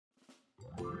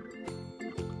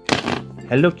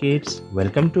Hello kids,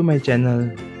 welcome to my channel.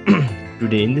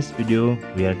 Today in this video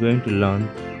we are going to learn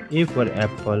A for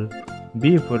apple,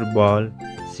 B for ball,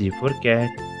 C for cat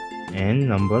and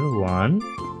number 1,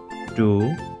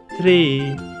 2,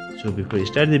 3. So before we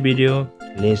start the video,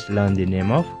 let's learn the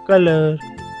name of color.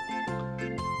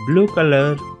 Blue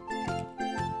color,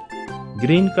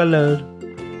 green color,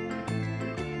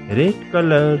 red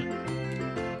color,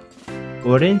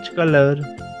 orange color,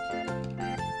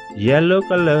 yellow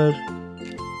color,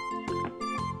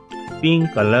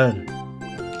 pink color.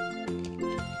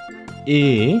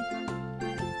 A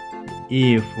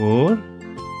for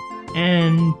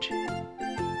ant,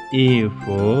 A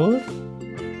for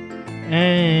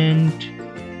ant,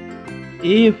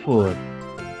 A for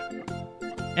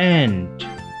ant,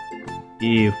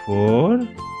 A for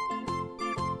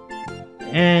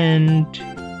ant.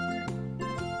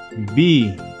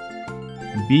 B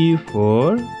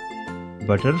for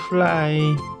butterfly,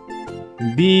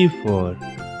 B for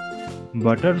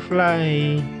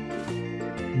butterfly,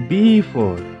 B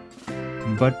for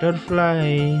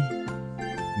butterfly,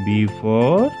 B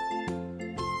for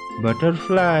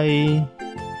butterfly.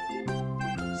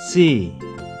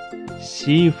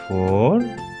 C for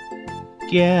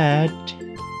cat,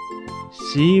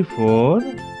 C for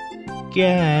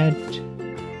cat,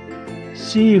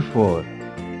 C for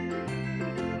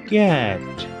cat,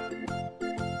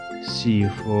 C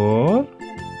for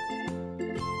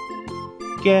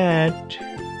cat.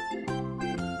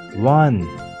 1.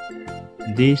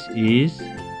 This is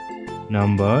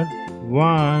number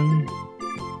 1.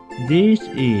 This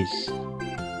is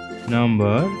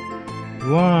number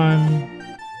 1.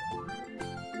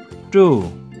 2.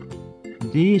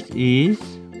 This is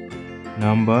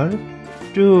number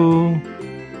 2.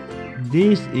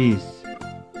 This is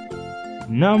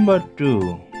number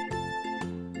 2.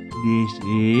 This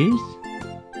is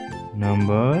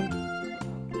number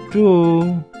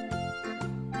 2.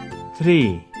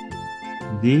 3.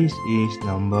 This is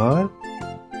number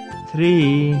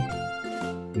 3.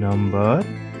 Number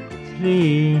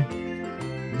 3.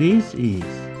 This is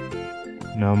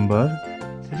number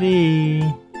 3.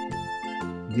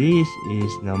 This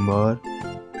is number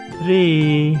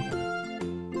 3.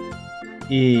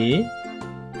 A,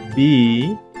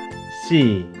 B,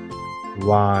 C.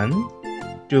 1,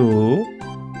 2,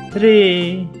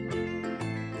 3.